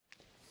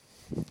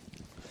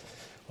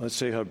Let's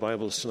take our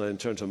Bibles tonight and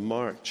turn to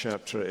Mark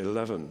chapter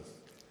 11.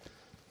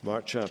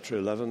 Mark chapter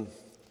 11,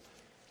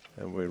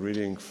 and we're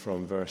reading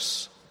from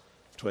verse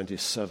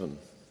 27.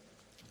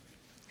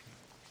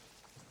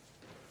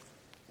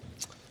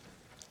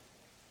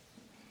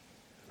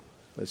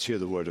 Let's hear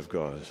the word of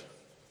God.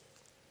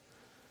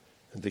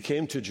 And they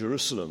came to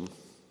Jerusalem,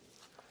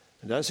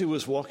 and as he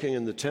was walking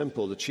in the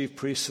temple, the chief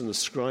priests and the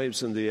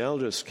scribes and the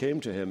elders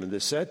came to him, and they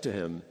said to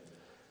him,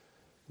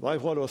 "By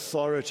what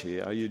authority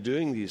are you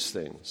doing these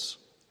things?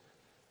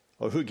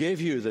 Or who gave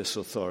you this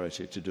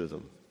authority to do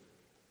them?"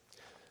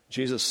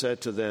 Jesus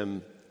said to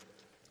them,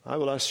 "I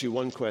will ask you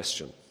one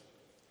question.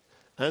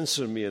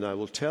 Answer me, and I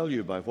will tell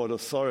you by what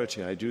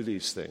authority I do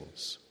these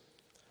things.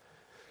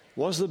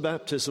 Was the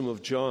baptism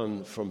of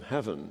John from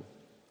heaven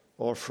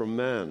or from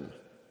man?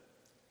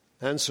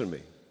 Answer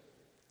me."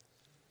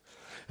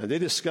 And they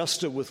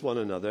discussed it with one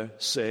another,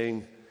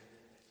 saying,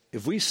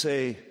 "If we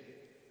say,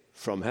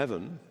 'From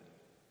heaven,'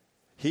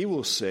 he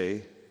will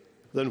say,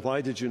 'Then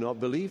why did you not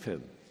believe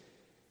him?'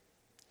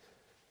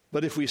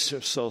 But if we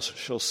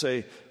shall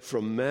say,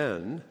 'From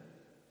man,'"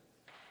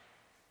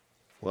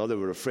 well, they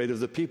were afraid of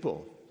the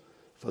people,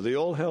 for they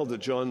all held that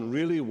John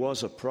really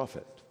was a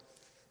prophet.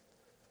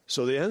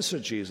 So they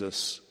answered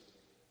Jesus,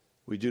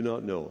 "We do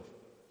not know."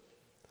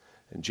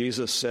 And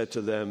Jesus said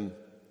to them,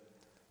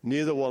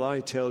 "Neither will I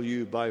tell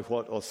you by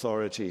what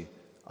authority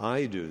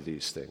I do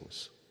these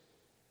things."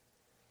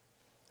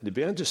 And he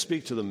began to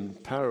speak to them in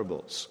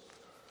parables.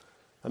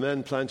 A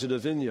man planted a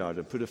vineyard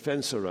and put a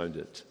fence around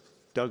it,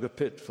 dug a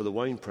pit for the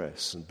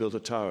winepress and built a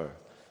tower,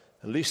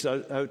 and leased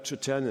out to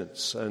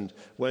tenants and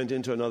went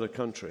into another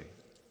country.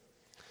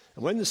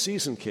 And when the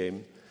season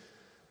came,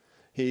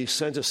 he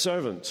sent a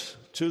servant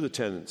to the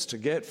tenants to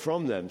get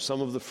from them some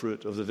of the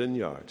fruit of the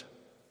vineyard.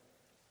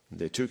 And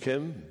they took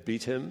him,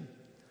 beat him,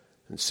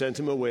 and sent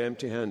him away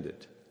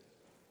empty-handed.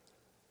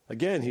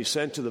 Again he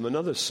sent to them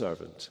another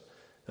servant,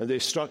 and they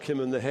struck him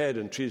in the head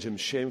and treated him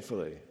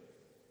shamefully.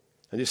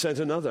 And he sent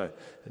another,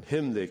 and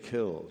him they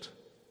killed.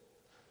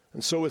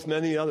 And so with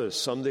many others,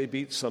 some they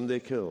beat, some they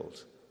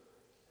killed.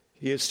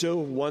 He had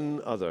still one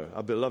other,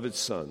 a beloved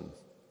son.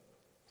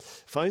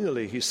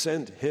 Finally, he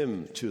sent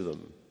him to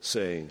them,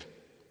 saying,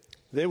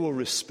 "They will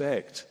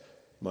respect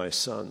my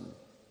son."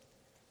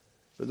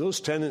 But those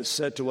tenants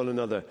said to one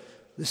another,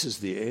 "This is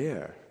the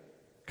heir.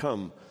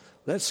 Come,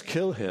 let's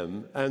kill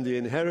him, and the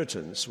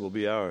inheritance will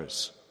be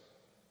ours."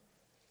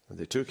 And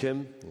they took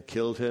him and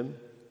killed him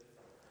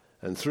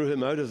and threw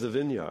him out of the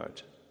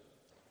vineyard.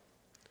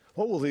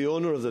 What will the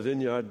owner of the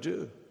vineyard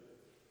do?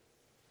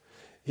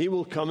 He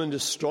will come and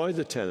destroy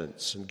the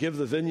tenants and give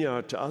the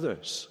vineyard to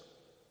others.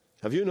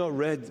 Have you not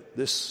read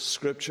this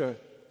scripture?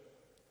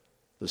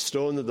 The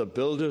stone that the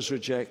builders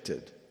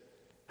rejected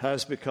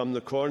has become the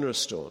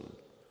cornerstone.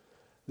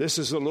 This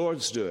is the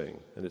Lord's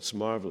doing, and it's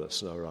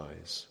marvelous in our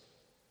eyes.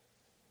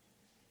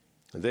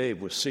 And they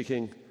were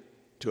seeking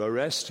to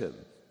arrest him,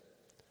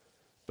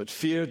 but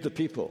feared the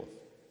people,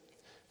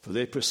 for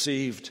they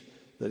perceived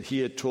that he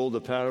had told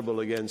the parable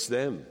against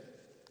them.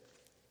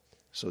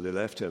 So they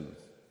left him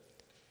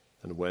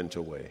and went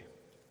away.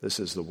 This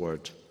is the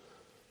word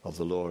of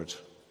the Lord.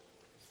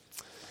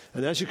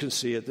 And as you can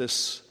see at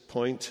this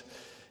point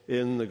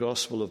in the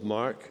Gospel of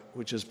Mark,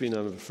 which has been,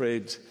 I'm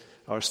afraid,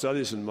 our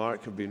studies in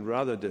Mark have been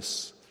rather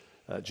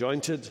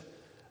disjointed,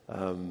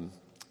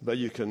 but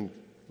you can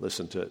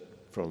listen to it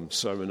from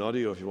sermon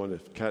audio if you want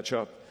to catch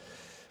up.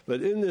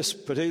 But in this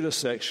particular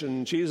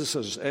section, Jesus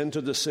has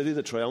entered the city.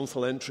 The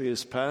triumphal entry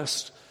is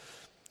past.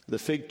 The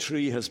fig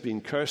tree has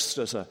been cursed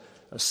as a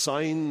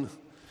sign,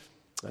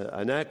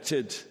 an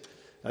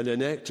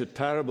enacted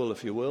parable,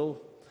 if you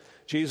will.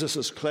 Jesus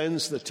has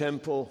cleansed the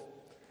temple,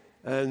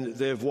 and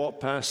they have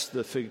walked past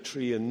the fig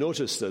tree and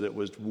noticed that it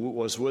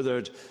was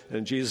withered,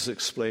 and Jesus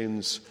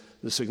explains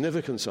the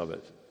significance of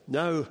it.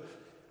 Now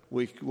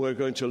we're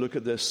going to look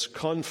at this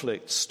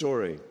conflict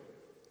story.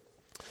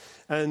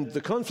 And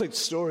the conflict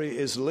story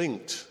is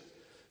linked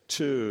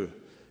to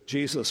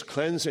Jesus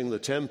cleansing the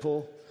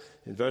temple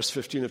in verse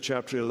 15 of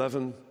chapter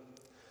 11.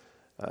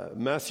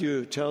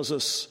 Matthew tells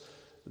us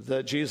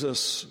that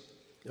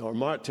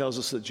Mark tells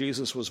us that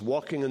Jesus was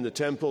walking in the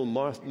temple.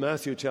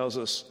 Matthew tells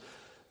us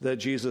that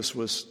Jesus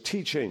was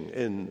teaching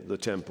in the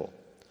temple.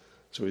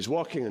 So he's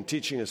walking and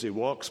teaching as he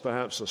walks,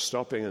 perhaps, or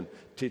stopping and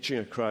teaching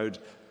a crowd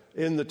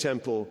in the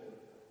temple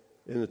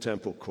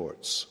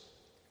courts.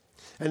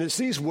 And it's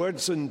these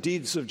words and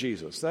deeds of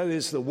Jesus, that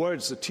is, the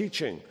words, the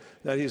teaching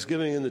that he's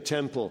giving in the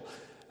temple,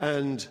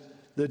 and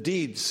the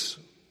deeds,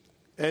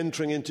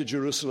 entering into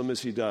Jerusalem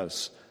as he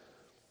does,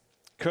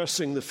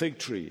 cursing the fig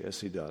tree as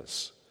he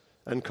does,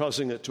 and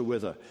causing it to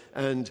wither,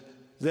 and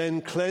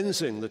then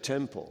cleansing the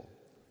temple.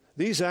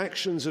 These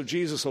actions of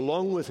Jesus,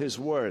 along with his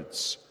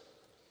words,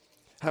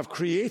 have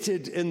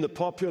created in the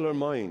popular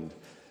mind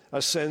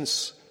a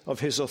sense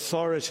of his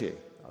authority.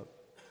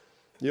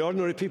 The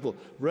ordinary people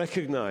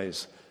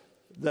recognize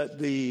that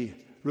the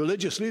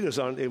religious leaders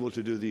aren't able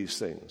to do these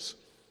things.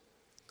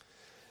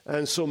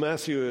 And so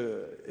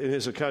Matthew, in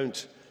his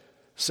account,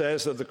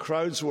 says that the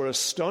crowds were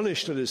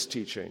astonished at his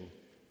teaching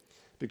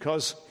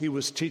because he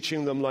was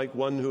teaching them like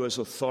one who has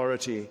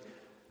authority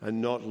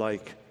and not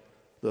like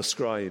the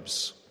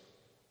scribes.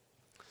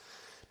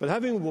 But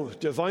having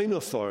divine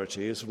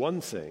authority is one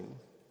thing.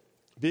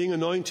 Being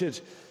anointed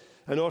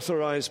and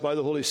authorized by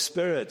the Holy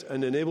Spirit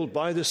and enabled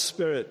by the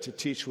Spirit to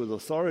teach with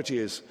authority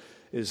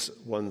is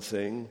one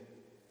thing.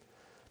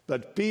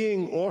 But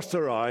being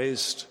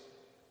authorized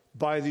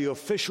by the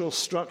official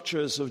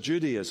structures of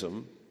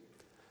Judaism,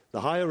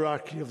 the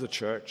hierarchy of the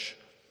church,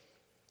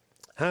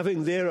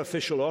 having their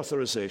official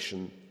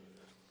authorization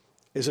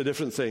is a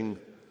different thing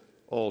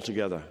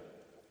altogether.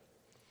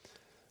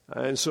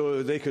 And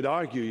so they could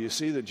argue, you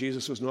see, that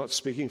Jesus was not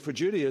speaking for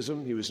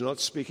Judaism. He was not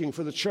speaking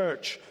for the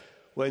church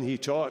when he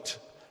taught,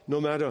 no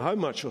matter how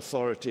much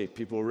authority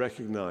people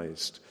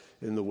recognized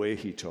in the way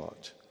he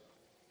taught.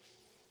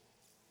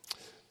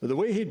 But the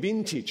way he'd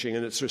been teaching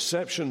and its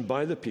reception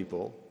by the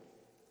people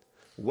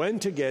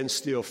went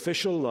against the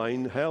official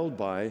line held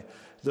by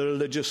the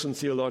religious and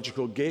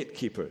theological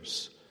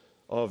gatekeepers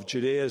of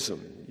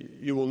Judaism.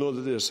 You will know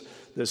that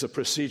there's a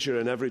procedure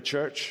in every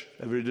church,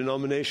 every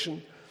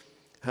denomination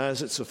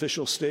has its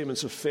official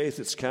statements of faith,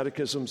 its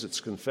catechisms, its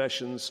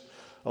confessions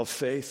of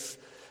faith,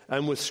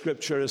 and with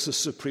Scripture as the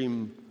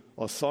supreme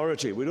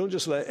authority. We don't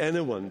just let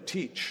anyone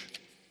teach.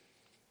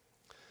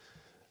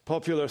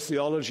 Popular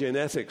theology and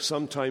ethics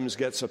sometimes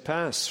gets a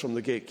pass from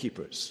the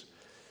gatekeepers,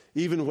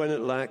 even when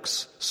it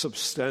lacks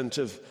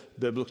substantive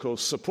biblical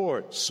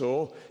support.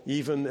 So,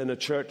 even in a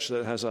church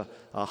that has a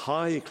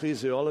high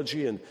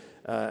ecclesiology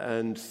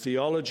and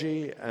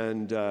theology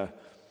and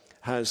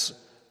has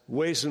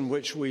ways in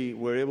which we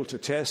were able to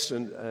test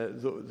and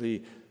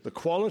the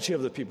quality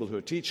of the people who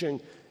are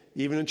teaching,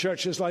 even in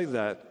churches like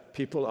that,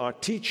 people are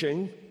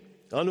teaching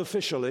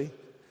unofficially,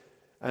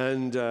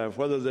 and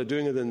whether they're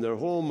doing it in their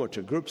home or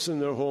to groups in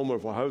their home or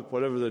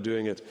whatever they're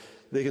doing it,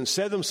 they can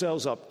set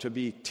themselves up to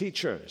be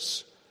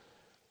teachers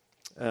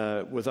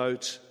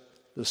without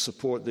the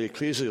support, the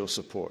ecclesial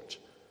support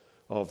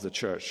of the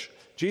church.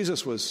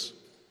 Jesus was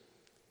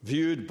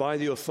viewed by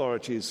the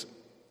authorities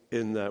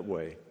in that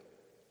way.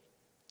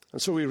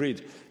 And so we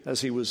read,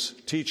 as he was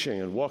teaching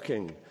and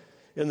walking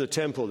in the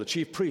temple, the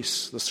chief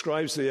priests, the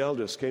scribes, the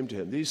elders came to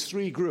him. These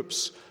three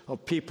groups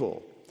of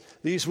people,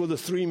 these were the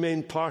three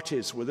main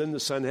parties within the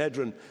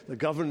Sanhedrin, the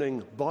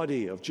governing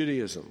body of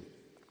Judaism.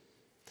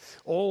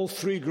 All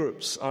three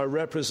groups are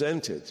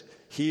represented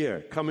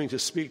here, coming to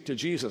speak to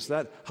Jesus.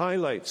 That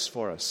highlights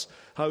for us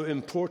how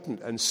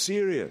important and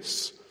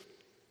serious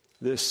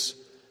this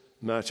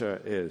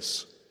matter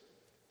is.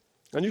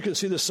 And you can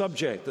see the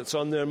subject that's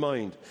on their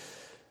mind.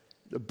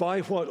 By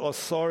what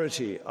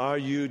authority are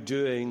you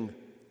doing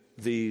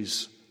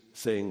these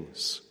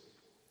things?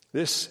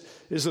 This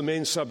is the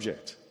main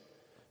subject.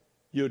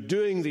 You're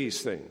doing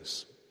these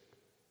things.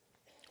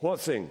 What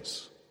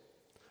things?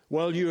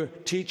 Well, you're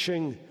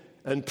teaching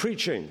and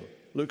preaching,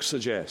 Luke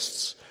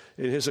suggests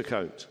in his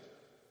account.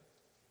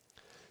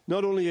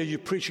 Not only are you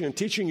preaching and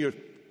teaching, you're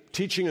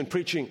teaching and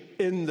preaching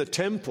in the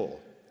temple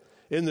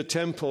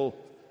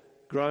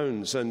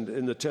grounds and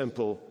in the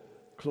temple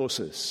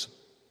closes.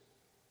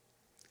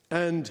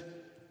 And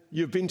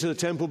you've been to the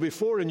temple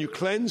before and you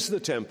cleansed the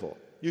temple.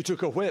 You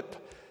took a whip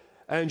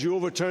and you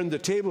overturned the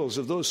tables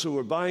of those who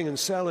were buying and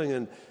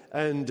selling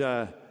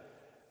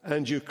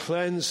and you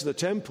cleansed the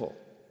temple.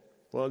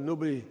 Well,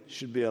 nobody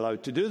should be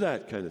allowed to do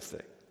that kind of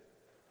thing.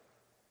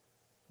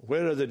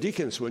 Where are the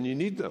deacons when you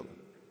need them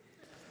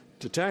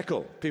to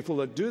tackle people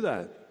that do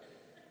that?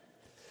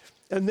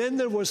 And then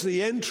there was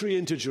the entry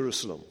into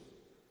Jerusalem.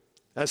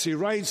 As he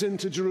rides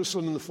into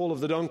Jerusalem in the foal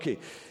of the donkey,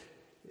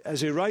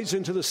 as he rides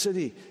into the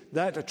city,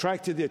 that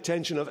attracted the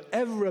attention of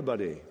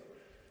everybody.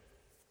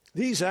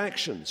 These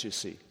actions, you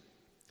see,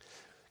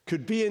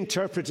 could be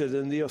interpreted,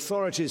 and the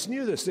authorities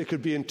knew this, they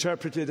could be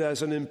interpreted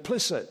as an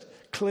implicit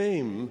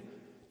claim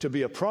to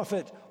be a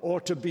prophet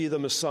or to be the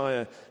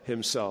Messiah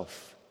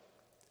himself.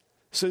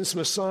 Since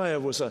Messiah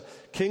was a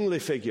kingly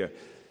figure,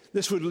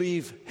 this would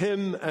leave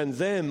him and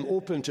them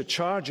open to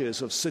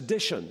charges of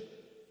sedition.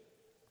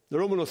 The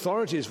Roman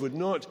authorities would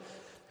not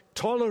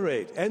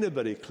tolerate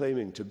anybody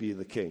claiming to be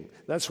the king.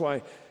 That's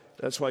why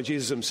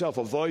Jesus himself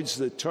avoids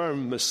the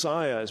term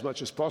Messiah as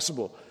much as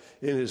possible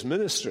in his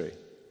ministry.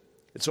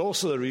 It's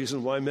also the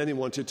reason why many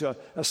wanted to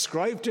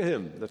ascribe to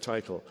him the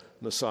title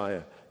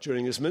Messiah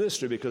during his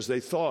ministry, because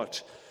they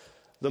thought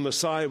the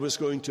Messiah was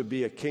going to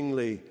be a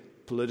kingly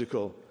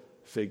political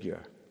figure.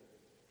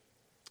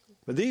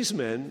 But these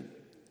men,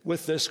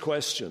 with this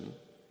question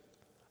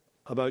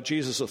about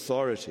Jesus'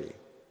 authority,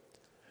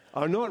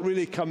 are not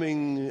really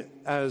coming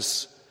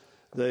as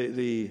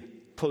the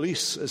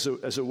police, as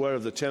it were,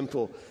 of the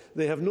temple.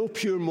 They have no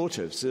pure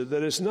motives.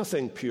 There is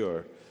nothing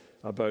pure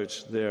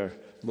about their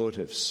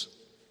motives.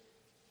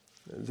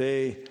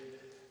 They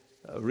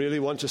really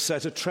want to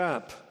set a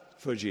trap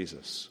for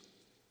Jesus.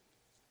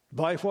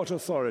 By what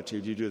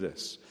authority do you do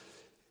this?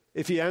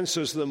 If he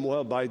answers them,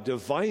 well, by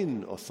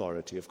divine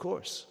authority, of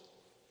course.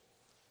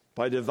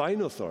 By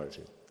divine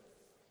authority.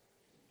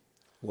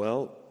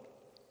 Well,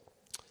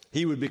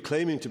 he would be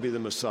claiming to be the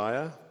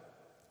Messiah.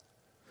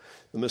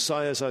 The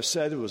Messiah, as I've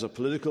said, was a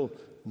political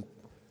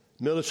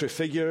military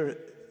figure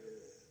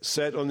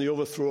set on the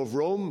overthrow of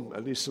Rome,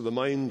 at least to the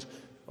mind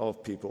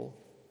of people.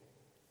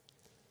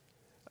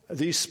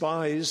 These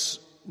spies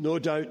no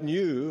doubt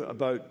knew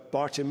about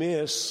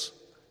Bartimaeus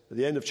at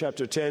the end of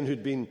chapter 10,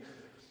 who'd been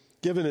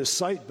given his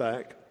sight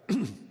back,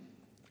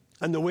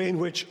 and the way in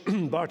which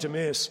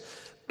Bartimaeus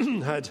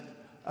had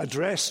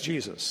addressed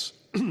Jesus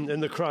in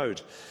the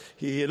crowd.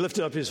 He had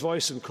lifted up his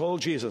voice and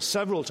called Jesus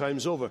several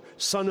times over,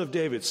 Son of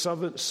David,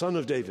 Son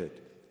of David.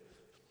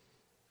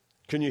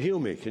 Can you heal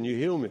me? Can you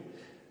heal me,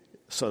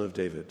 Son of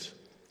David?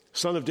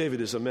 Son of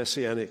David is a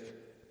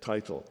messianic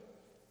title.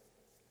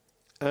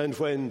 And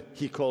when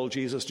he called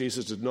Jesus,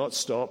 Jesus did not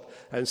stop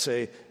and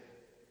say,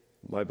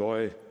 my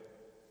boy,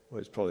 well,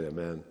 it's probably a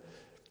man,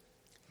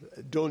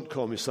 don't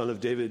call me Son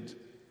of David.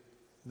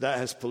 That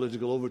has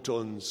political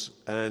overtones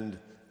and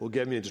will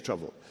get me into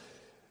trouble.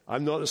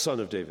 I'm not the son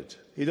of David.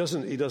 He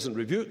doesn't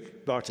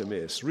rebuke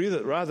Bartimaeus.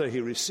 Rather,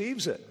 he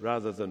receives it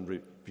rather than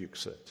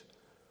rebukes it.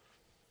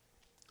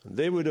 And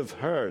they would have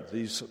heard,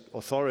 these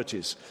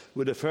authorities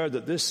would have heard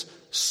that this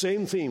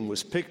same theme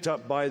was picked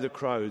up by the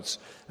crowds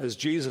as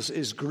Jesus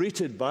is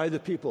greeted by the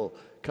people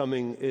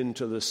coming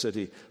into the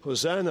city.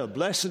 Hosanna,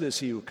 blessed is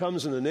he who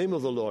comes in the name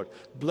of the Lord.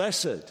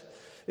 Blessed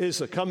is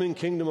the coming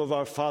kingdom of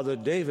our father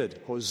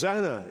David.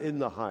 Hosanna in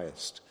the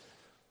highest.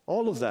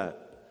 All of that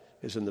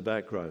is in the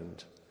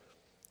background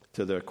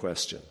to their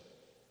question.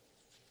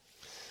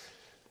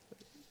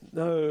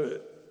 Now,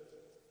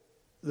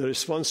 the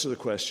response to the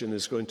question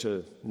is going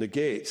to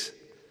negate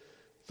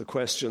the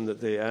question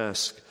that they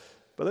ask.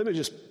 But let me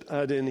just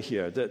add in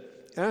here that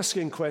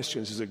asking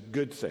questions is a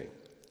good thing.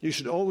 You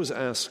should always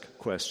ask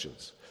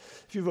questions.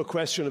 If you have a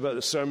question about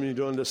the sermon you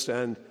don't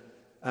understand,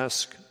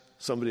 ask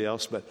somebody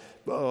else,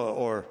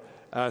 or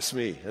ask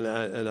me, and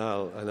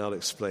I'll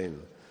explain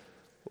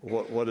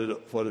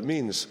what it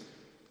means.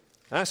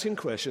 Asking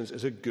questions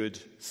is a good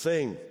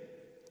thing.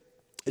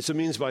 It's a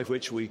means by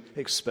which we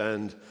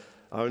expand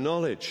our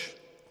knowledge.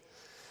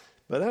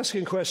 But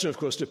asking a question, of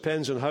course,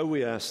 depends on how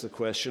we ask the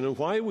question and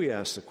why we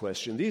ask the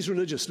question. These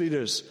religious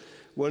leaders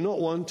were not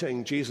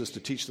wanting Jesus to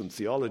teach them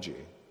theology.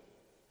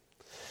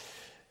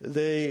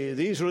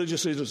 These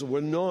religious leaders were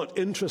not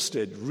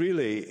interested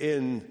really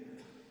in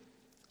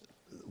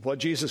what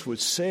Jesus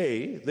would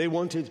say. They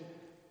wanted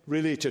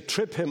really to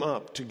trip him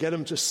up, to get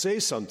him to say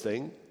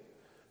something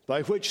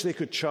by which they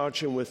could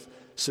charge him with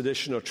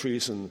sedition or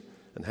treason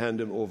and hand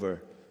him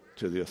over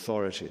to the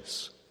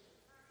authorities.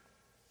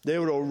 They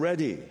were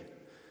already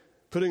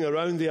putting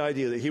around the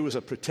idea that he was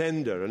a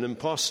pretender, an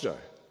impostor.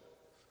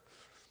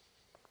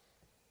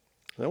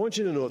 And I want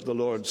you to note the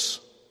Lord's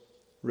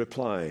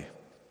reply.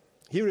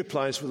 He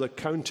replies with a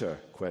counter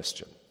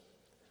question.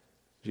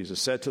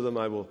 Jesus said to them,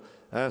 I will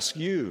ask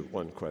you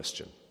one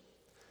question.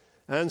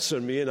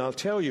 Answer me, and I'll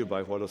tell you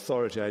by what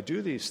authority I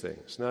do these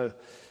things. Now,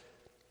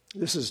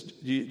 this is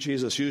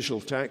Jesus'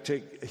 usual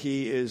tactic.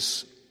 He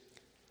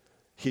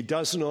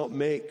does not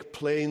make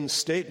plain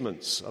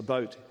statements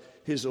about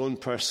his own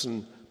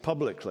person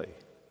publicly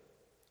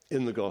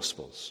in the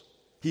Gospels.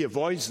 He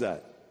avoids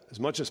that as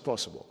much as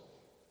possible.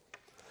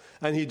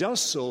 And he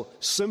does so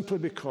simply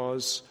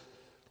because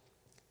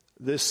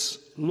this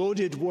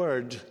loaded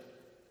word,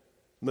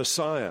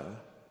 Messiah,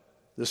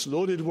 this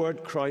loaded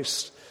word,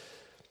 Christ,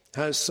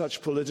 has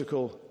such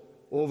political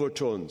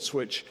overtones,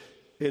 which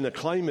in a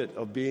climate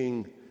of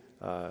being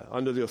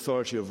under the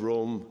authority of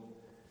Rome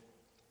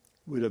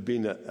would have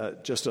been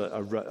just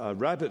a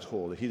rabbit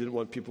hole. He didn't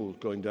want people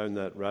going down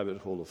that rabbit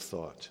hole of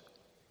thought.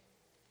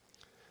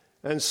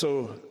 And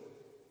so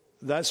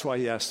that's why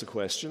he asked the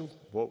question,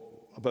 what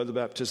about the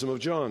baptism of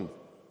John?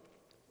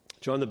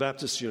 John the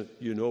Baptist,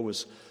 you know,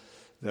 was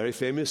very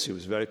famous. He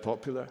was very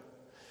popular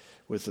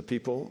with the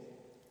people.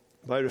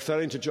 By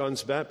referring to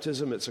John's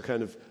baptism, it's a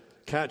kind of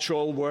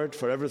catch-all word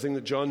for everything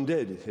that John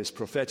did, his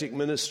prophetic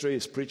ministry,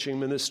 his preaching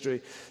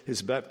ministry,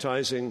 his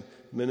baptizing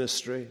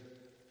ministry.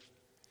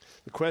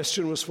 The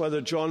question was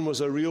whether John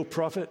was a real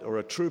prophet or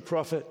a true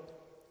prophet,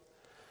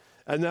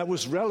 and that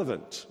was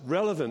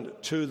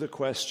relevant to the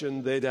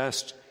question they'd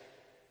asked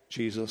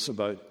Jesus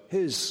about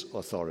his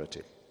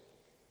authority.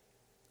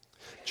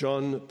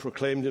 John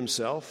proclaimed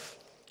himself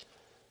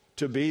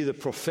to be the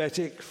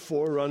prophetic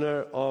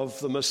forerunner of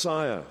the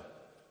Messiah.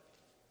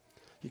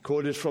 He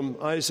quoted from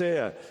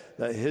Isaiah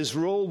that his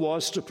role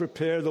was to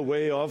prepare the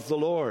way of the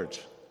Lord.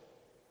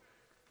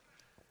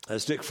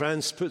 As Dick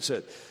France puts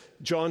it,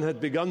 John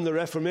had begun the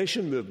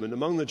Reformation movement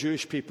among the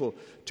Jewish people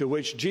to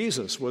which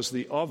Jesus was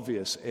the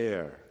obvious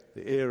heir,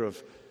 the heir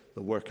of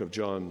the work of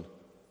John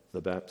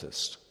the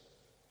Baptist.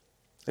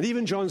 And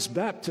even John's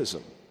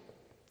baptism,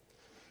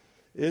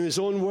 in his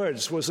own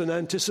words, was an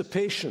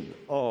anticipation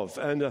of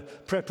and a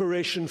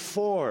preparation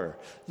for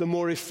the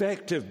more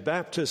effective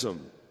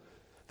baptism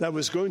that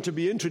was going to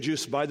be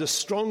introduced by the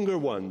stronger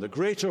one, the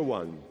greater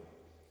one,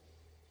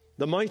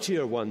 the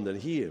mightier one than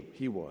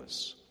he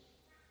was.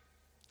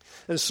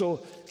 And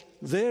so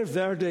their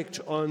verdict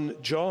on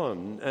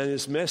John and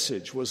his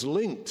message was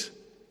linked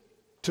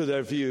to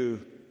their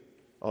view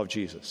of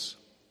Jesus.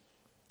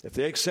 If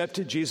they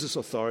accepted Jesus'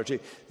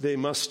 authority, they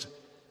must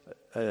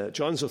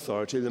John's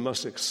authority, they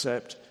must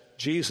accept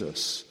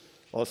Jesus'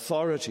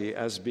 authority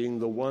as being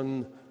the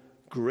one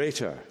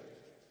greater,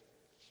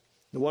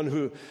 the one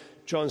who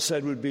John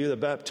said would be the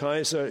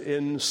baptizer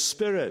in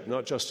spirit,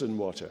 not just in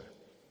water.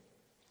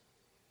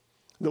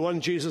 The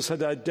one Jesus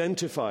had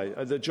identified,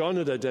 that John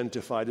had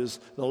identified as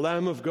the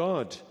Lamb of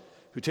God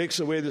who takes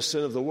away the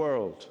sin of the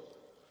world.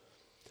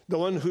 The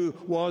one who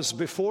was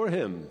before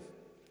him,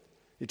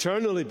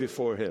 eternally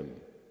before him.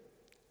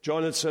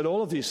 John had said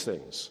all of these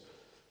things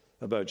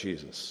about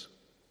Jesus.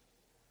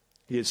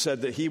 He had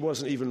said that he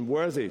wasn't even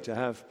worthy to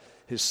have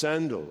his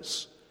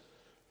sandals,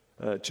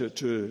 to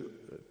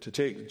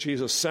take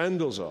Jesus'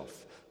 sandals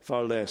off,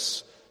 far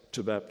less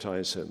to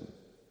baptize him.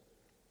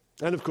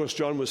 And of course,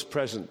 John was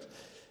present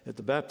at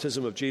the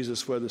baptism of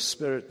Jesus, where the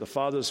Spirit, the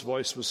Father's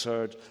voice was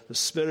heard, the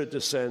Spirit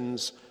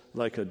descends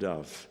like a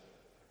dove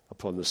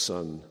upon the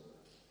Son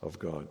of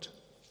God.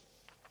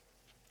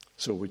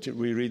 So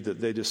we read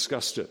that they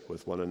discussed it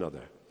with one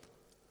another.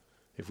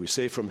 If we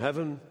say from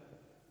heaven,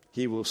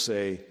 he will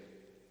say,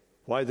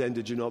 why then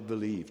did you not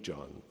believe,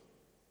 John?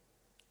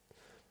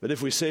 But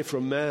if we say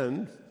from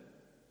man,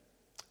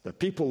 the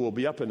people will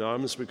be up in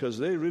arms because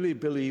they really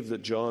believe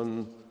that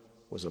John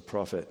was a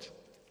prophet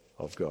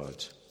of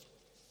God.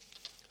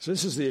 So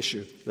this is the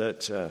issue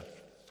that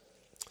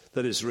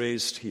is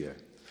raised here,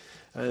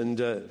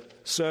 and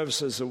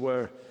serves, as it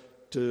were,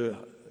 to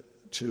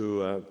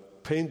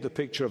paint the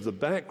picture of the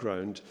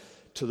background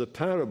to the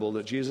parable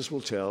that Jesus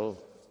will tell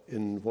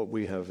in what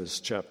we have as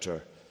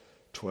chapter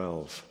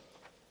 12.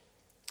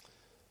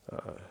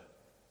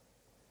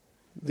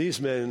 These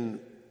men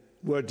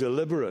were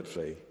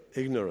deliberately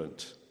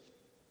ignorant.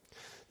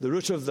 The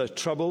root of the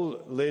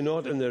trouble lay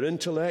not in their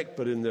intellect,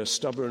 but in their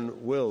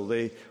stubborn will.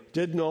 They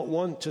did not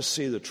want to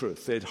see the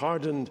truth. They'd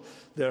hardened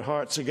their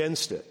hearts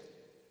against it.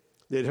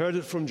 They'd heard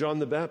it from John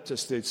the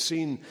Baptist. They'd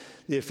seen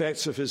the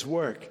effects of his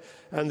work.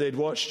 And they'd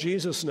watched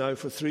Jesus now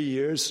for 3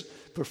 years,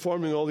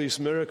 performing all these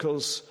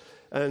miracles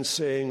and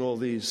saying all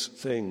these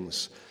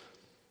things.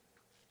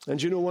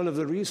 And you know, one of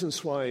the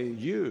reasons why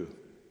you,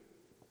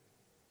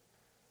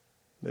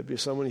 maybe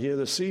someone here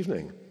this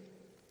evening,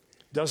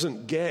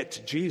 doesn't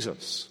get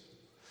Jesus,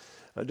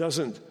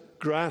 doesn't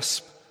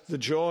grasp the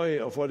joy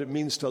of what it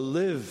means to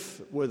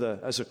live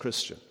as a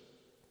Christian.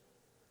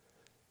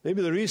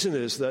 Maybe the reason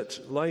is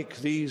that, like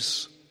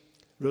these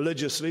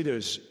religious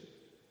leaders,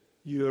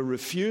 you are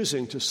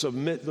refusing to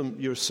submit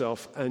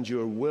yourself and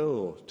your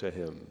will to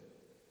Him.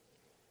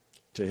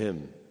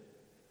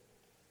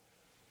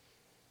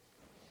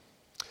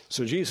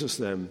 So Jesus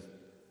then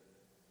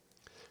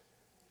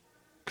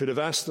could have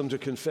asked them to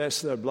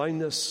confess their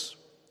blindness,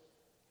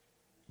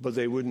 but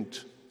they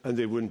wouldn't, and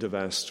they wouldn't have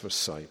asked for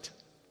sight.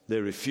 They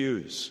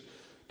refuse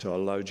to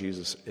allow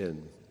Jesus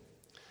in.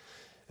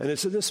 And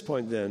it's at this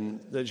point then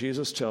that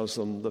Jesus tells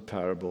them the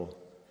parable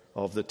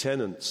of the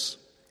tenants,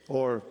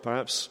 or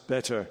perhaps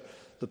better,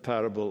 the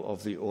parable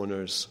of the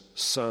owner's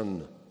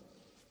son.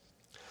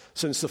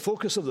 Since the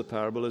focus of the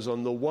parable is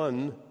on the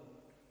one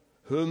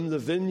whom the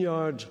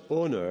vineyard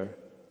owner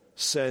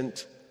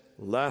sent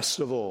last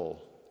of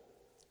all.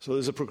 So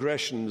there's a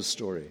progression in the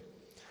story.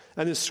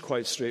 And it's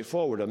quite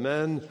straightforward. A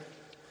man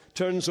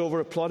turns over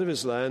a plot of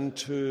his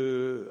land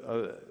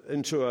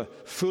into a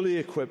fully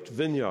equipped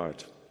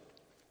vineyard.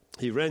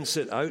 He rents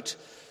it out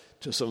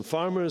to some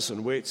farmers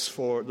and waits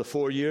for the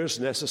 4 years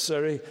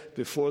necessary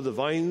before the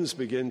vines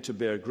begin to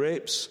bear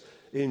grapes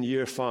in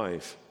year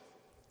 5.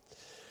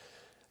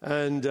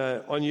 And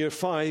on year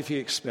 5, he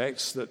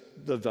expects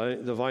that the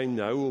vine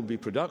now will be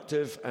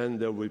productive and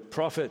there will be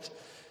profit.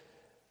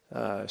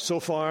 So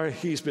far,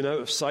 he's been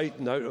out of sight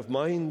and out of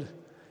mind.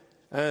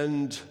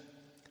 And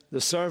the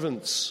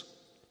servants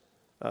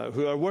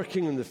who are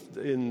working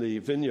in the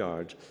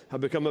vineyard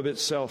have become a bit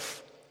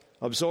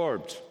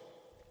self-absorbed.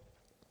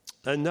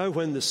 And now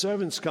when the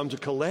servants come to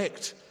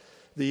collect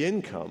the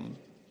income,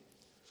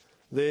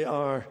 they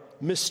are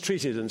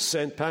mistreated and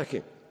sent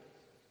packing.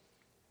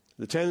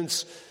 The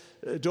tenants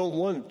don't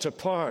want to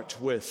part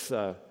with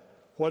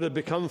what had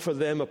become for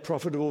them a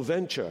profitable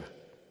venture.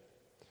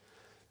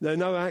 They're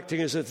now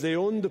acting as if they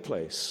owned the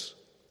place.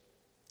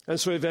 And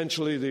so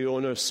eventually the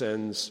owner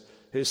sends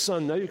his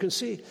son. Now you can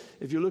see,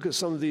 if you look at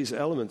some of these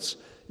elements,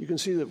 you can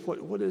see that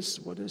what is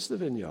the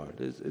vineyard?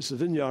 Is the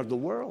vineyard the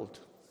world?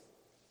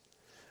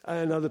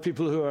 And are the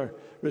people who are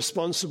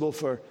responsible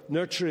for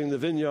nurturing the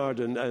vineyard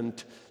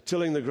and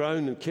tilling the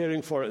ground and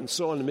caring for it and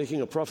so on and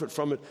making a profit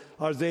from it,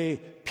 are they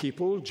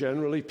people,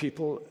 generally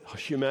people,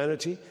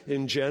 humanity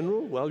in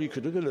general? Well, you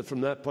could look at it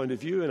from that point of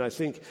view, and I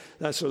think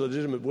that's a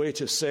legitimate way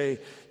to say,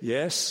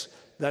 yes,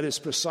 that is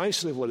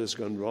precisely what has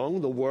gone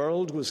wrong. The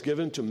world was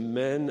given to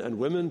men and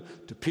women,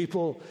 to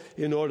people,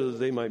 in order that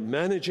they might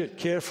manage it,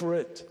 care for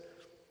it,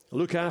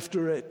 look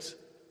after it,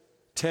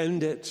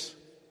 tend it,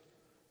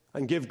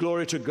 and give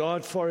glory to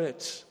God for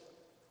it.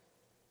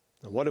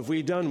 And what have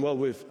we done? Well,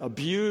 we've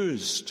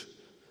abused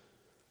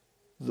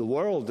the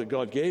world that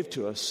God gave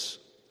to us.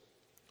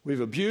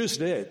 We've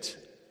abused it,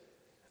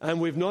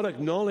 and we've not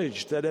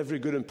acknowledged that every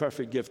good and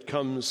perfect gift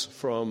comes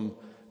from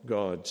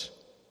God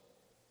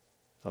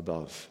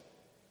above.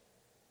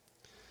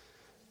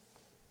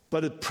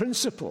 But a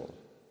principal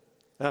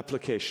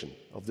application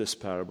of this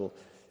parable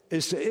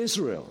is to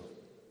Israel.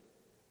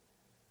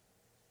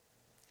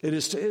 It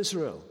is to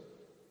Israel.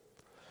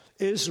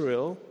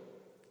 Israel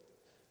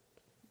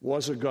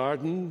was a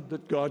garden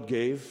that God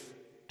gave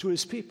to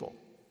his people.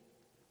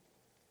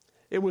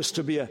 It was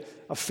to be a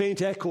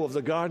faint echo of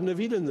the Garden of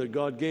Eden that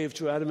God gave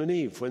to Adam and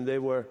Eve when they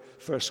were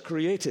first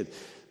created.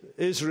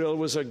 Israel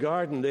was a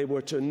garden. They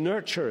were to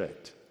nurture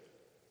it.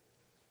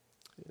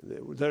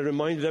 They're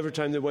reminded every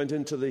time they went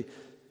into the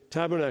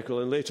tabernacle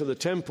and later the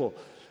temple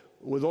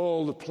with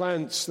all the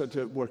plants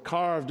that were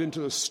carved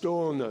into the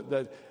stone,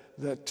 that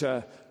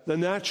the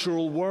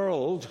natural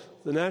world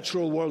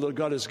that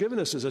God has given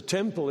us is a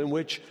temple in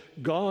which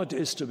God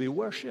is to be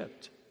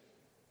worshipped.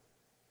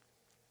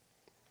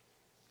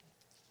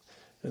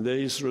 And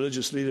these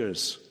religious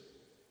leaders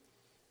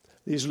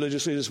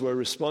were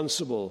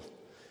responsible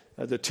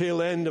at the tail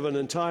end of an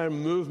entire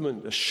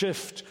movement, a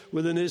shift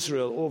within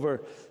Israel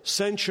over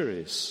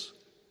centuries,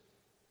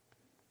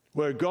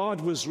 where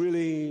God was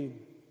really,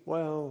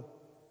 well,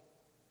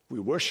 we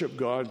worship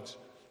God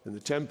in the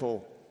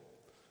temple,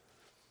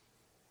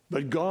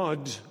 but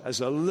God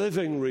as a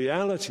living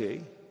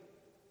reality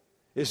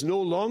is no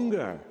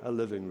longer a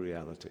living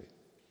reality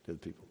to the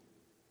people.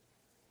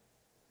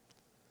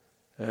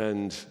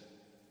 And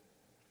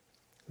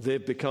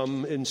they've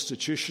become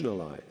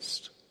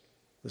institutionalized.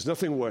 There's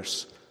nothing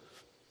worse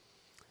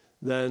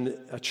than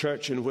a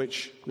church in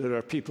which there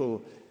are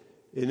people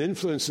in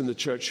influence in the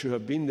church who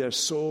have been there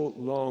so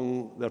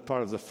long, they're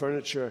part of the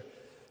furniture,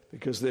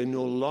 because they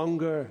no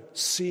longer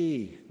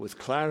see with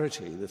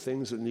clarity the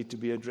things that need to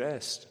be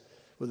addressed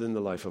within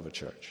the life of a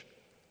church.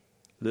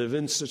 They've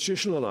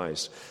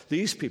institutionalized.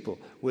 These people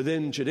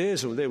within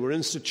Judaism, they were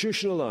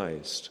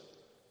institutionalized.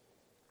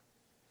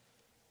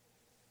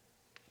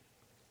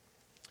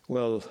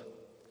 Well,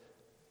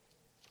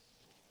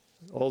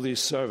 all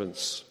these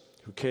servants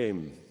who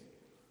came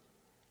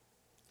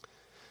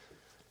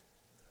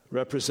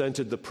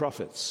represented the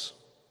prophets.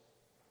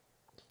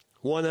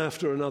 One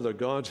after another,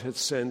 God had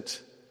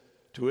sent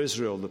to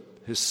Israel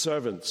his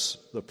servants,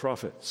 the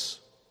prophets.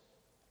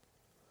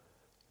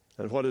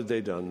 And what had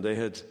they done? They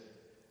had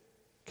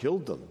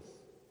killed them.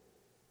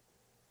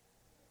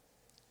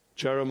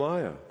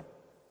 Jeremiah,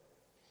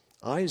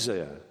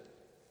 Isaiah.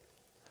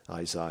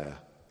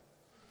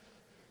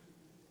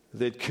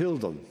 They'd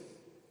killed them.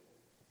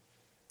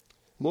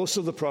 Most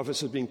of the prophets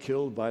had been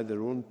killed by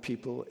their own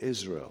people,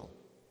 Israel.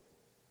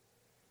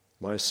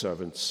 My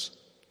servants,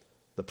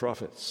 the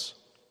prophets.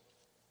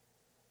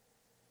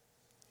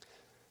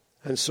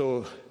 And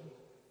so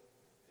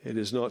it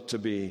is not to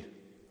be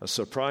a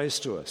surprise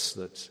to us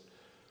that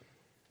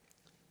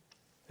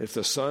if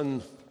the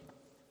Son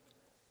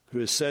who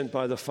is sent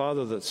by the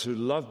Father, who's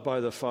loved by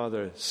the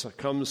Father,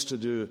 comes to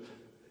do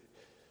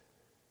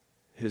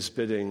his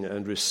bidding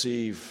and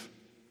receive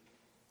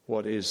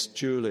what is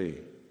duly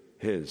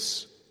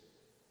his,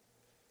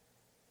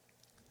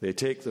 they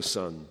take the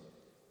Son.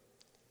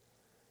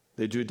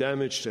 They do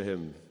damage to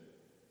him.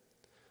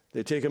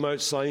 They take him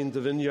outside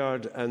the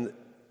vineyard and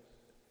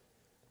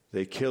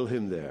they kill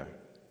him there.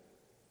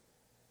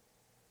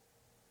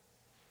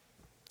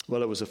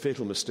 Well, it was a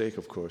fatal mistake,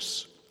 of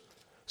course.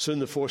 Soon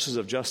the forces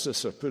of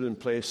justice are put in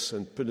place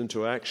and put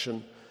into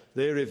action.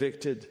 They're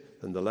evicted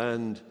and the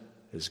land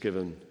is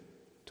given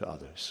to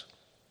others.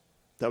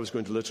 That was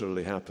going to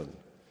literally happen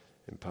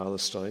in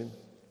Palestine.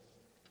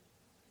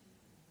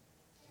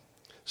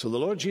 So the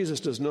Lord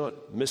Jesus does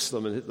not miss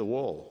them and hit the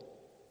wall.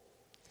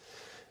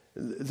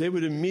 They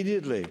would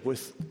immediately,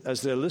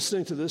 as they're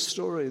listening to this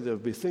story, they'll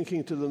be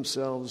thinking to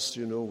themselves,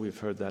 we've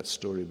heard that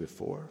story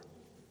before.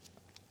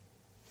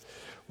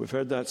 We've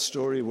heard that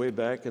story way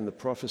back in the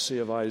prophecy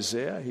of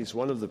Isaiah. He's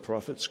one of the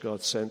prophets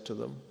God sent to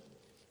them.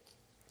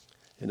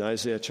 In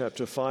Isaiah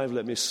chapter 5,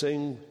 let me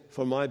sing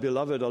for my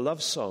beloved a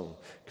love song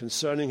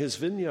concerning his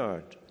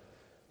vineyard.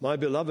 My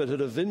beloved had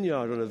a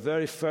vineyard on a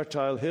very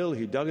fertile hill.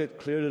 He dug it,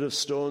 cleared it of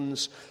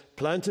stones,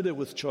 planted it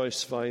with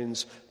choice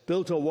vines,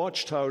 built a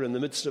watchtower in the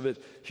midst of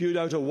it, hewed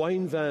out a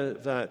wine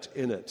vat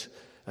in it,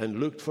 and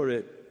looked for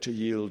it to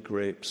yield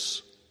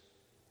grapes.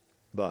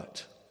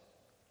 But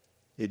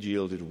it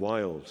yielded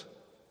wild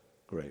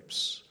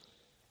grapes.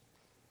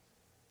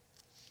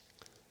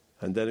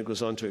 And then it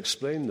goes on to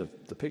explain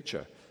the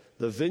picture.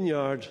 The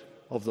vineyard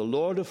of the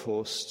Lord of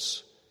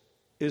hosts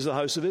is the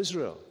house of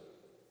Israel,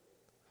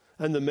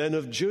 and the men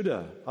of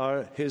Judah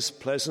are his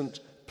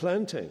pleasant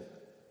planting.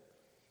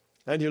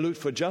 And he looked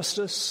for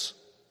justice,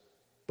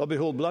 but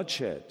behold,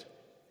 bloodshed.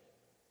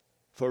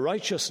 For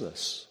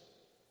righteousness,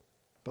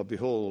 but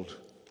behold,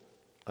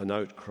 an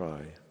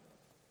outcry.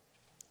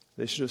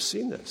 They should have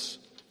seen this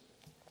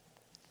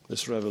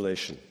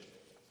revelation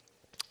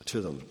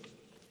to them.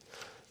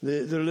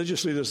 The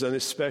religious leaders then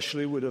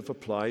especially would have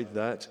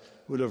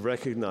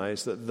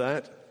recognized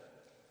that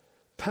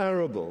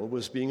parable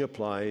was being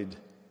applied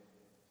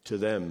to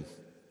them.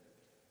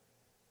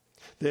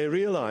 They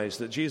realized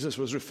that Jesus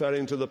was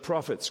referring to the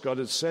prophets God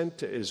had sent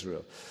to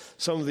Israel.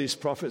 Some of these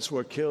prophets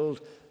were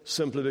killed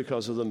simply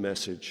because of the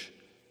message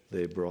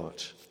they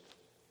brought.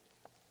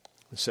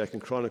 In 2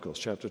 Chronicles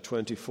chapter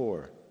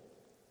 24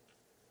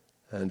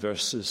 and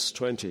verses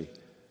 20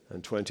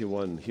 and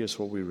 21, here's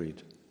what we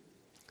read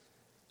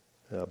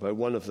about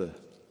one of the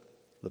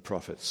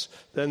prophets.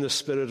 Then the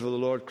Spirit of the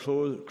Lord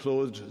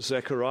clothed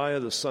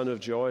Zechariah, the son of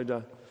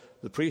Joiada,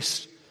 the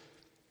priest,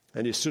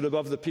 and he stood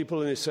above the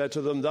people and he said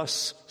to them,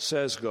 "Thus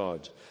says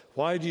God,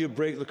 why do you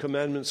break the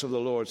commandments of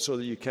the Lord so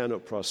that you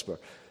cannot prosper?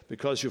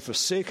 Because you've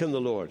forsaken the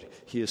Lord,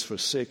 he has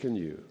forsaken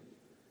you."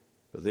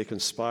 But they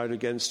conspired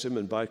against him,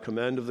 and by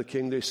command of the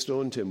king they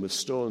stoned him with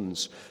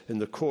stones in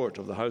the court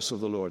of the house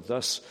of the Lord.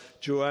 Thus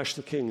Joash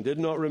the king did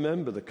not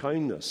remember the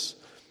kindness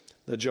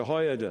that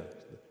Jehoiada,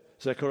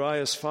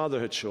 Zechariah's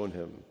father, had shown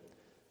him,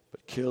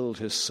 but killed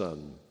his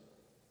son.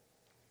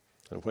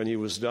 And when he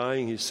was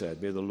dying, he said,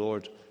 "May the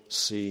Lord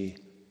see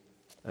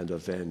and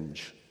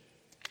avenge."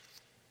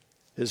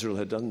 Israel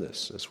had done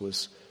this. This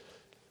was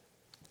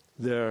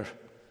their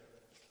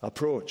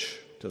approach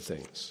to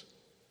things.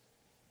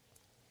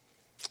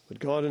 But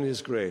God in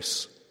his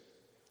grace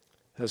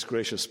has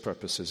gracious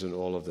purposes in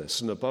all of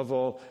this. And above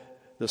all,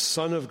 the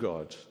Son of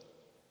God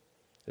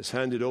is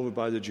handed over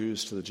by the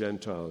Jews to the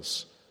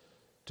Gentiles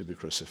to be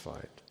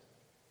crucified.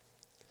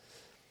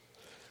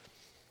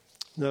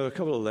 Now, a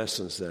couple of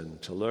lessons then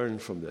to learn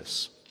from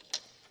this.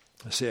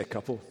 I say a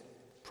couple,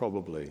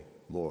 probably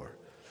more.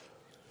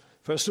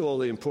 First of all,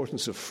 the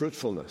importance of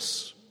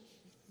fruitfulness.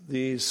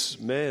 These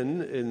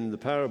men in the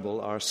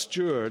parable are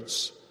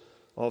stewards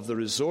of the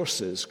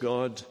resources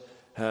God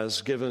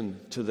has given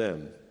to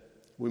them.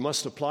 We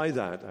must apply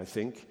that, I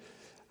think,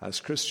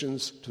 as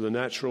Christians to the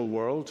natural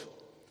world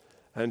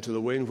and to the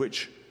way in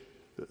which,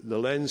 the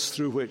lens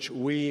through which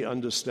we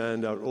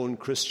understand our own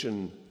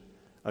Christian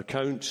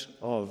account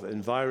of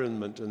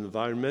environment and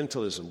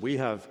environmentalism. We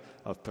have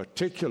a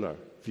particular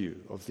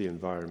view of the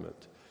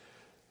environment.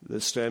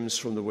 This stems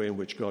from the way in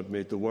which God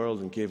made the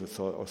world and gave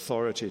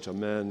authority to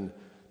man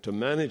to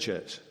manage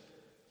it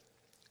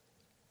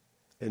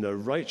in a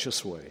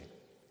righteous way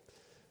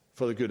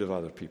for the good of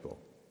other people.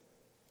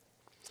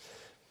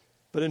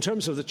 But in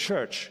terms of the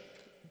church,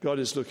 God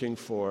is looking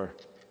for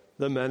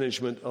the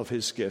management of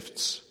his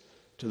gifts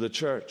to the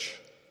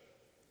church.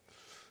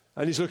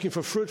 And he's looking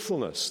for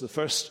fruitfulness. The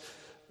first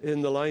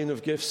in the line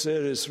of gifts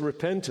there is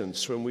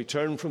repentance, when we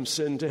turn from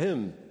sin to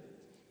him.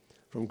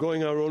 From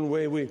going our own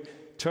way, we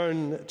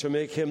turn to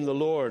make him the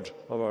Lord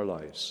of our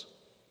lives.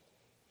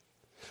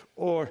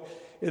 Or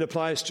it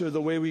applies to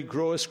the way we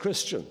grow as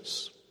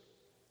Christians,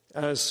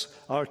 as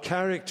our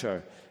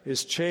character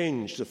is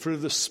changed, the fruit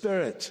of the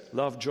Spirit,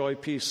 love, joy,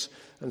 peace,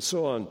 and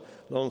so on,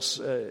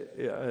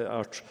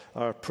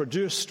 are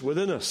produced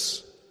within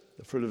us,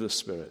 the fruit of the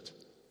Spirit.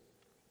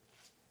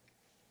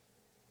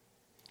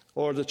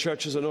 Or the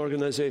church as an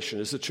organization.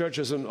 Is the church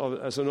as an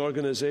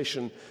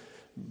organization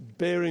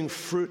bearing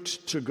fruit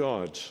to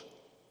God?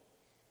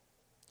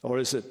 Or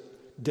is it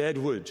dead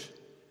wood?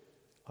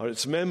 Are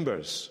its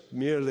members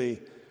merely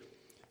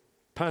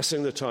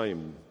passing the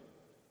time?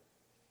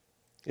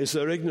 Is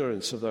there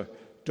ignorance of the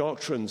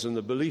doctrines and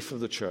the belief of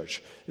the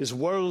church? Is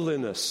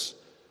worldliness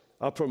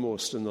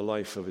uppermost in the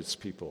life of its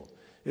people?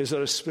 Is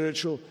there a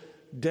spiritual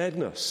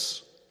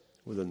deadness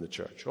within the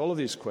church? All of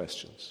these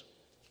questions.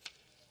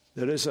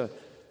 There is an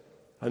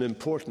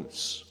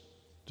importance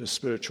to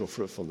spiritual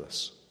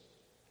fruitfulness.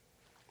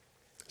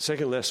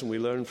 Second lesson we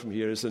learn from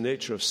here is the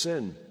nature of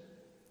sin.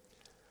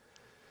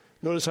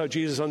 Notice how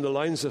Jesus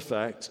underlines the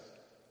fact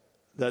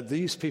that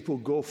these people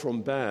go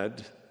from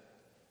bad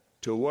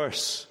to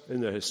worse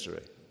in their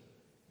history.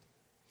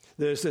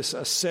 There's this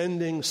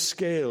ascending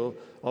scale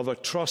of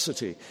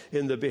atrocity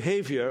in the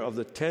behavior of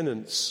the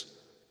tenants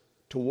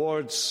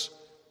towards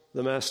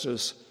the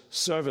master's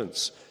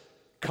servants,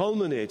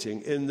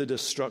 culminating in the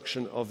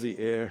destruction of the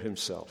heir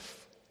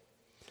himself.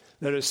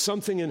 There is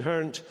something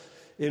inherent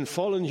in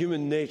fallen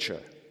human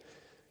nature,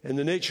 in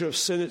the nature of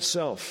sin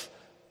itself.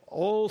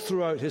 All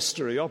throughout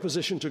history,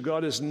 opposition to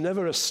God is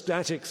never a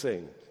static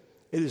thing.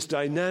 It is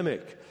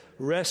dynamic,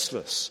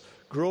 restless,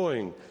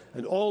 growing,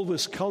 and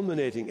always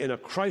culminating in a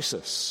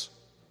crisis.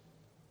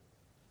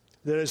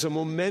 There is a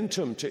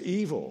momentum to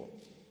evil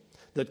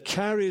that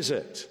carries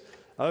it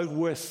out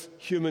with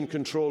human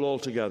control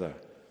altogether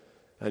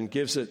and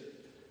gives it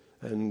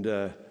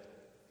and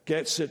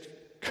gets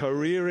it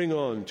careering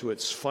on to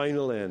its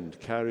final end,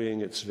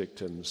 carrying its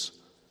victims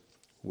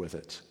with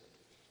it.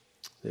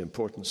 The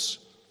importance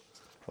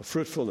of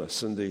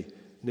fruitfulness and the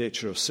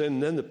nature of sin.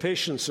 Then the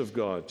patience of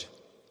God.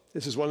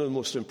 This is one of the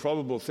most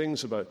improbable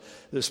things about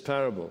this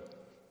parable.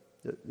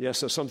 Yes,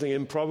 there's something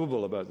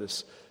improbable about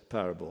this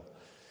parable.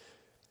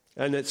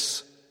 And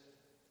it's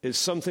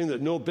something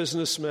that no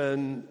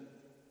businessman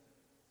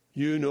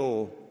you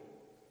know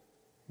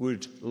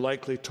would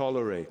likely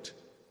tolerate.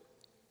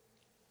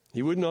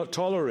 He would not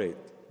tolerate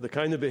the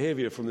kind of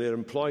behavior from their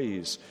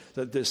employees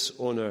that this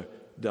owner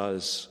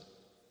does.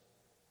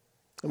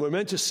 And we're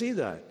meant to see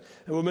that.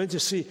 And we're meant to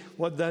see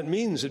what that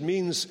means. It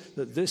means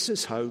that this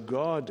is how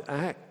God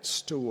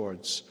acts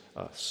towards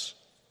us.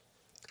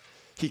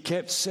 He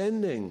kept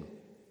sending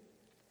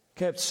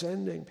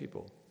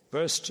people.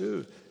 Verse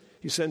 2,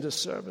 he sent a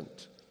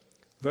servant.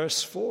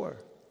 Verse 4,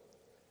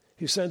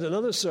 he sent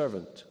another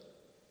servant.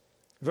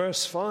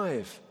 Verse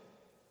 5,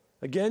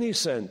 again he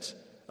sent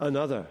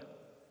another.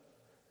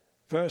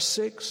 Verse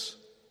 6,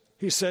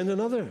 he sent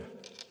another.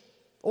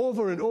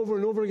 Over and over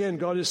and over again,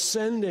 God is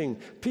sending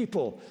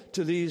people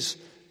to these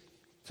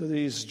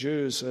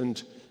Jews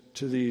and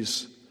to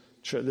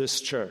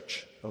this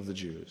church of the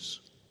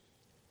Jews.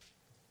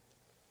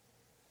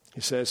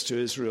 He says to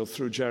Israel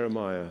through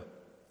Jeremiah,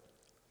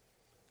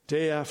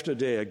 day after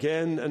day,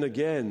 again and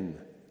again,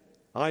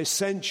 I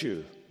sent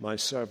you, my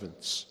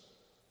servants,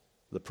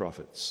 the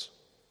prophets.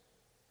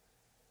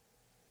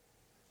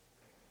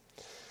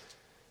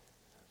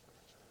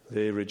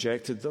 They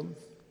rejected them,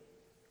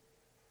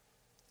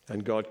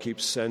 and God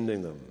keeps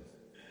sending them.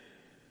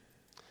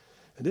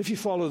 And if you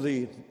follow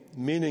the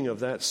meaning of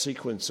that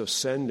sequence of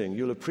sending,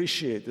 you'll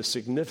appreciate the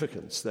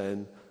significance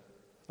then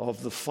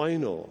of the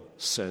final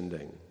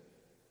sending.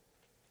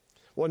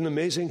 What an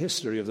amazing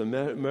history of the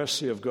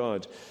mercy of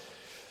God.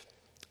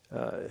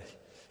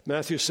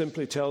 Matthew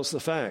simply tells the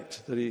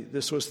fact that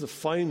this was the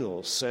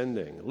final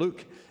sending.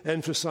 Luke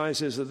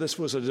emphasizes that this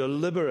was a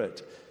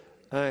deliberate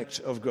act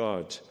of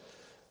God.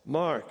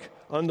 Mark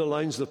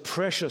underlines the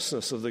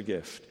preciousness of the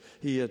gift.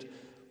 He had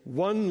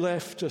one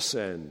left to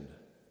send,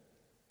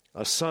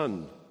 a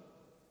son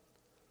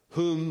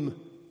whom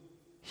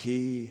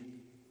he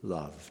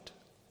loved.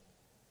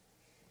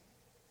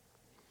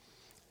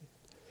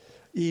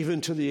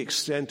 Even to the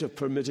extent of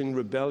permitting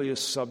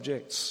rebellious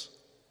subjects,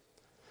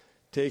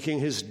 taking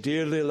his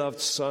dearly loved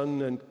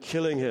son and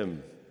killing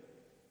him.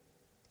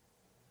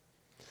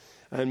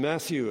 And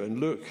Matthew and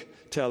Luke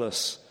tell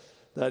us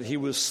that he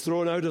was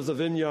thrown out of the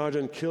vineyard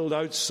and killed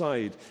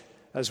outside.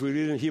 As we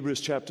read in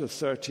Hebrews chapter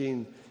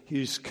 13,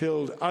 he's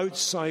killed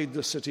outside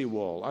the city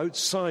wall,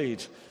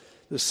 outside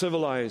the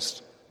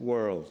civilized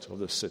world of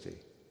the city.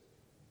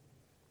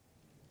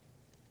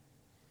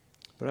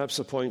 Perhaps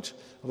a point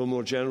of a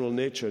more general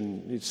nature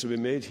needs to be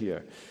made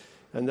here,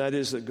 and that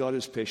is that God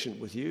is patient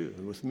with you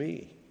and with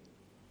me.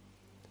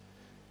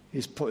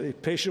 He's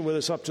patient with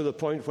us up to the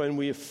point when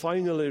we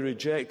finally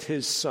reject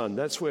his Son.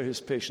 That's where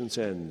his patience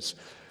ends.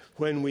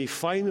 When we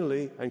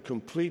finally and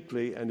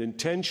completely and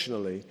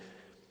intentionally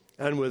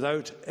and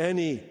without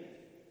any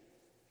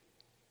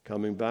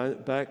coming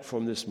back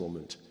from this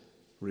moment,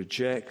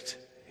 reject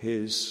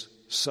his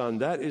Son.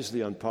 That is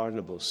the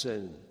unpardonable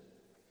sin.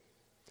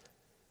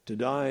 To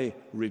die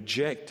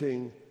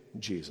rejecting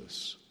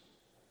Jesus.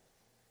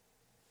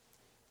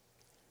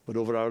 But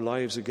over our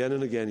lives, again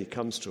and again, he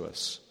comes to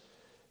us.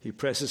 He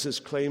presses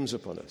his claims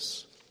upon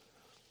us.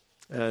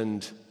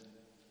 And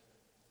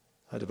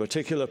at a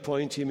particular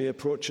point, he may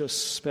approach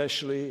us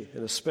in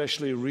a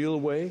especially real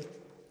way,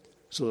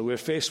 so that we're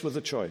faced with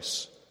a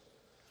choice.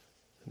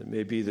 And it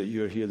may be that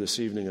you're here this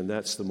evening, and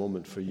that's the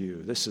moment for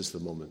you. This is the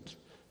moment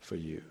for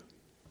you.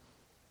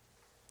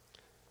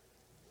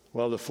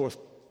 Well, the fourth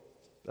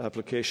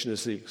application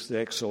is the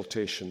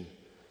exaltation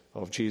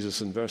of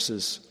Jesus in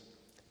verses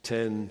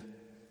 10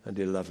 and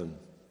 11.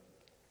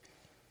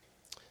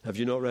 Have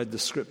you not read the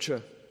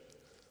scripture?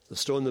 The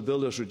stone the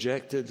builders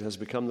rejected has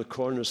become the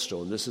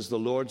cornerstone. This is the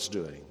Lord's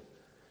doing,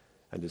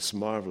 and it's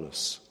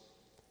marvelous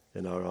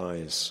in our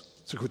eyes.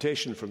 It's a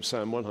quotation from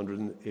Psalm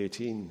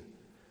 118,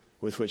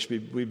 with which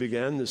we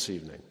began this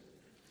evening.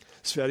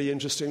 It's very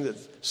interesting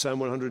that Psalm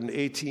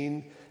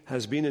 118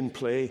 has been in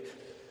play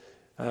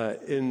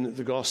in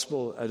the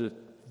gospel at a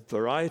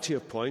variety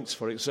of points.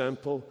 For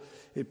example,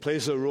 it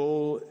plays a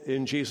role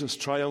in Jesus'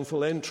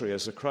 triumphal entry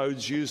as the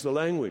crowds use the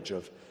language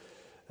of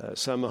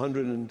Psalm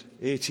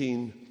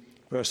 118,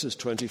 verses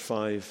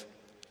 25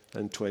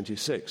 and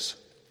 26.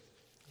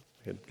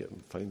 I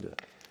can find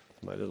it,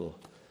 my little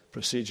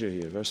procedure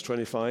here. Verse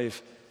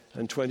 25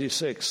 and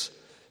 26.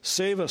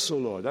 Save us, O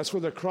Lord. That's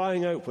what they're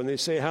crying out when they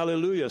say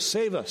hallelujah.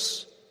 Save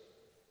us.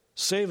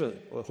 Save us,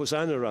 or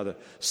Hosanna rather.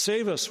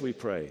 Save us, we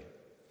pray.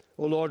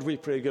 O Lord, we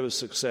pray, give us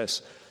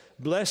success.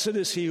 Blessed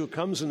is he who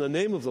comes in the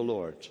name of the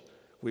Lord.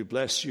 We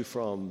bless you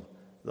from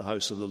the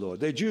house of the Lord.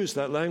 They'd used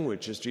that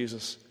language as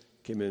Jesus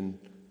came in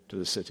to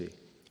the city.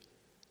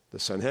 The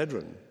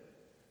Sanhedrin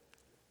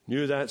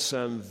knew that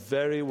psalm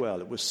very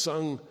well. It was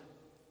sung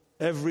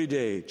every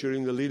day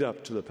during the lead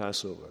up to the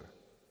Passover.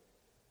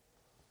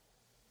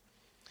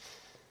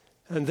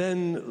 And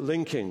then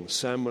linking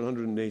Psalm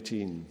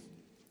 118,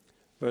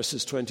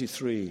 verses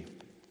 23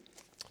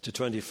 to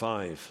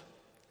 25,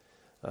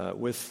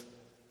 with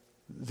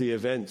the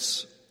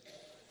events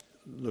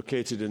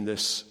located in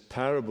this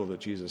parable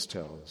that Jesus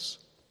tells.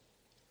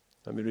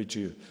 Let me read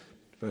you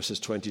verses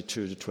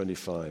 22 to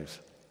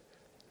 25.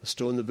 The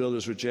stone the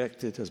builders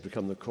rejected has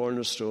become the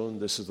cornerstone.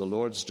 This is the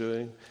Lord's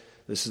doing.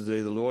 This is the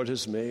day the Lord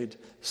has made.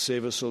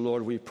 Save us, O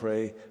Lord, we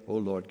pray. O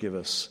Lord, give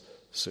us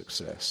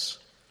success.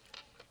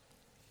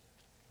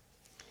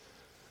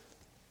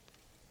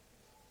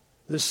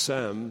 This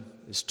psalm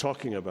is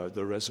talking about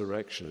the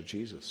resurrection of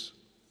Jesus.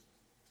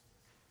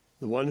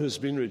 The one who's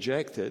been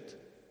rejected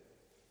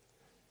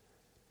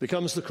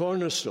becomes the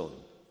cornerstone.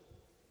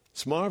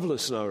 It's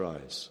marvelous in our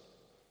eyes.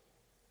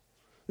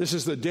 This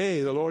is the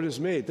day the Lord has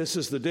made. This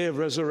is the day of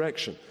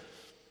resurrection.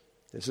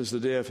 This is the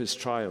day of his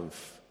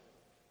triumph.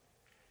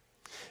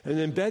 And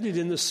embedded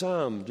in the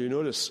psalm, do you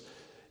notice,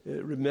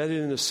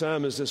 embedded in the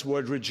psalm is this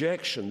word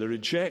rejection, the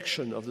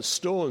rejection of the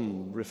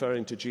stone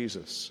referring to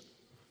Jesus.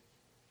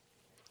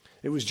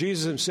 It was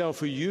Jesus himself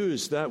who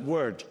used that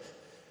word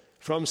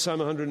from Psalm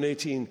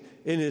 118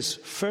 in his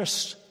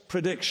first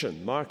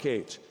prediction, Mark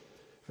 8,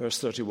 verse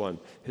 31,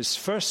 his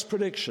first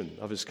prediction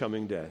of his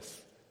coming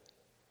death.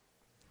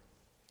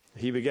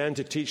 He began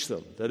to teach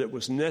them that it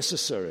was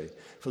necessary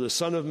for the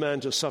Son of Man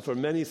to suffer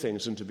many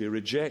things and to be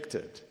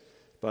rejected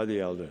by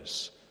the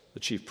elders, the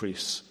chief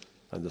priests,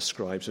 and the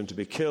scribes, and to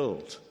be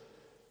killed,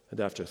 and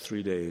after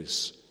 3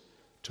 days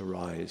to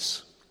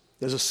rise.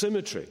 There's a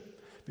symmetry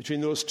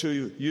between those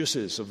two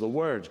uses of the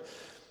word.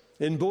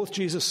 In both,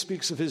 Jesus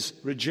speaks of his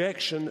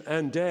rejection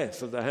and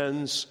death at the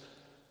hands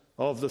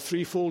of the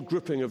threefold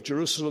grouping of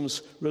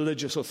Jerusalem's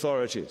religious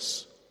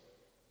authorities.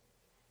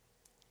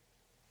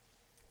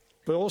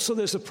 But also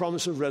there's a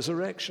promise of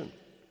resurrection.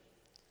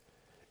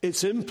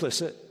 It's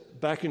implicit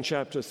back in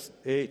chapter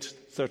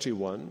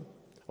 8:31,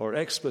 or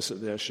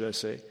explicit there, should I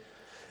say,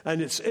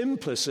 and it's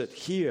implicit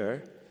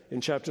here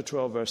in chapter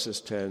 12,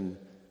 verses 10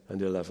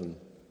 and 11.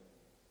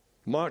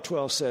 Mark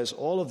 12 says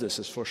all of this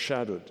is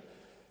foreshadowed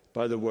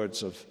by the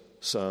words of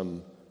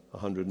Psalm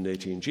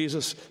 118.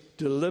 Jesus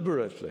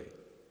deliberately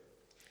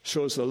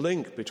shows the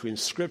link between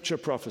Scripture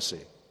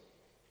prophecy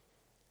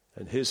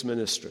and his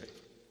ministry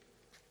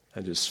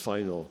and his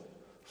final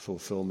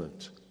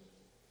fulfillment.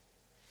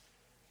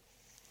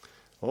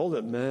 All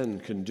that man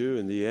can do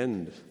in the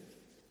end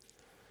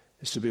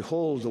is to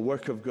behold the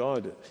work of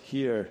God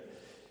here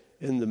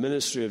in the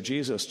ministry of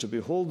Jesus, to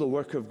behold the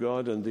work of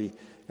God and the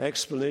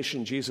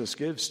explanation Jesus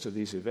gives to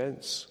these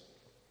events,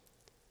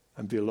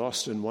 and be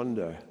lost in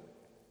wonder,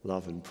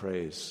 love, and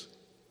praise.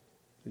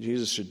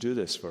 Jesus should do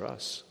this for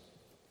us,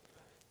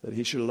 that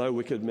he should allow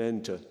wicked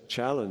men to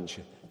challenge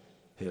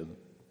him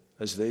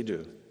as they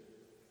do,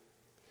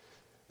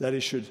 that he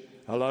should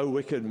allow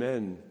wicked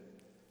men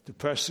to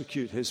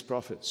persecute his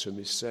prophets whom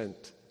he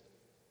sent,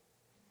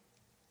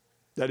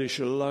 that he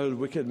should allow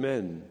wicked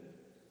men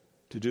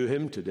to do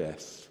him to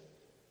death.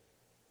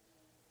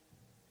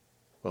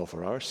 Well,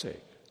 for our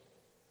sake,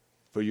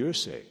 for your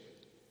sake,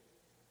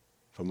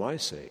 for my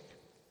sake.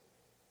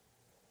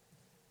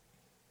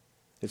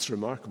 It's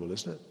remarkable,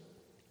 isn't it?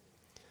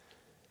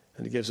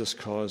 And it gives us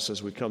cause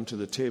as we come to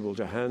the table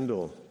to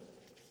handle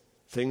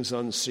things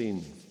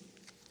unseen,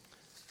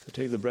 to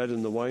take the bread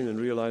and the wine and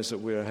realize that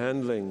we are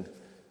handling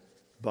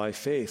by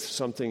faith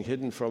something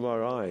hidden from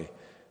our eye.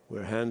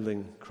 We're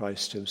handling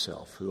Christ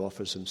himself, who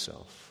offers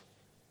himself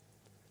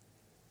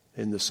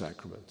in the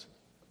sacrament,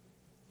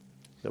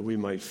 that we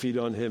might feed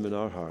on him in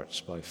our hearts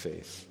by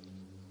faith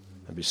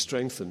and be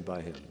strengthened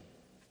by him.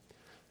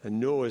 And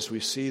know as we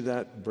see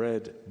that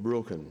bread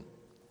broken,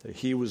 that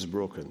he was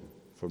broken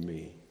for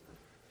me.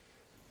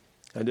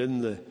 And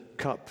in the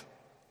cup,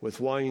 with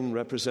wine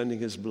representing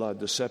his blood,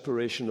 the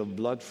separation of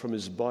blood from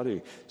his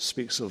body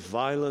speaks of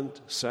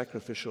violent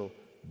sacrificial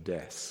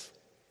death.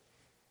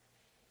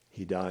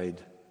 He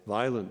died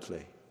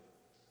violently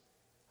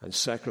and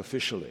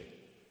sacrificially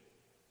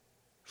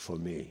for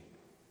me,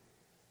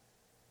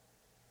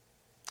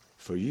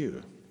 for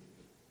you.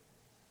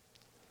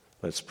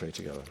 Let's pray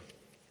together.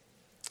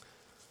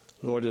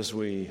 Lord, as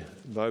we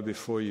bow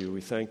before you,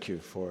 we thank you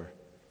for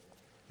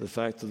the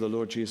fact that the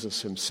Lord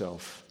Jesus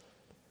himself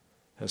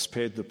has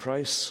paid the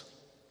price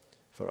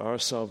for our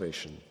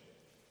salvation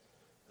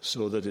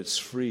so that it's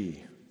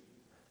free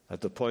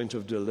at the point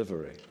of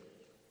delivery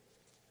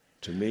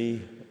to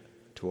me,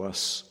 to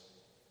us,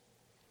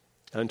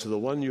 and to the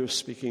one you're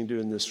speaking to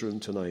in this room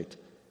tonight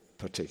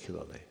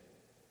particularly.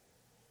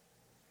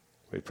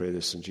 We pray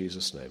this in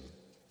Jesus' name.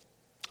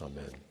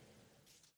 Amen.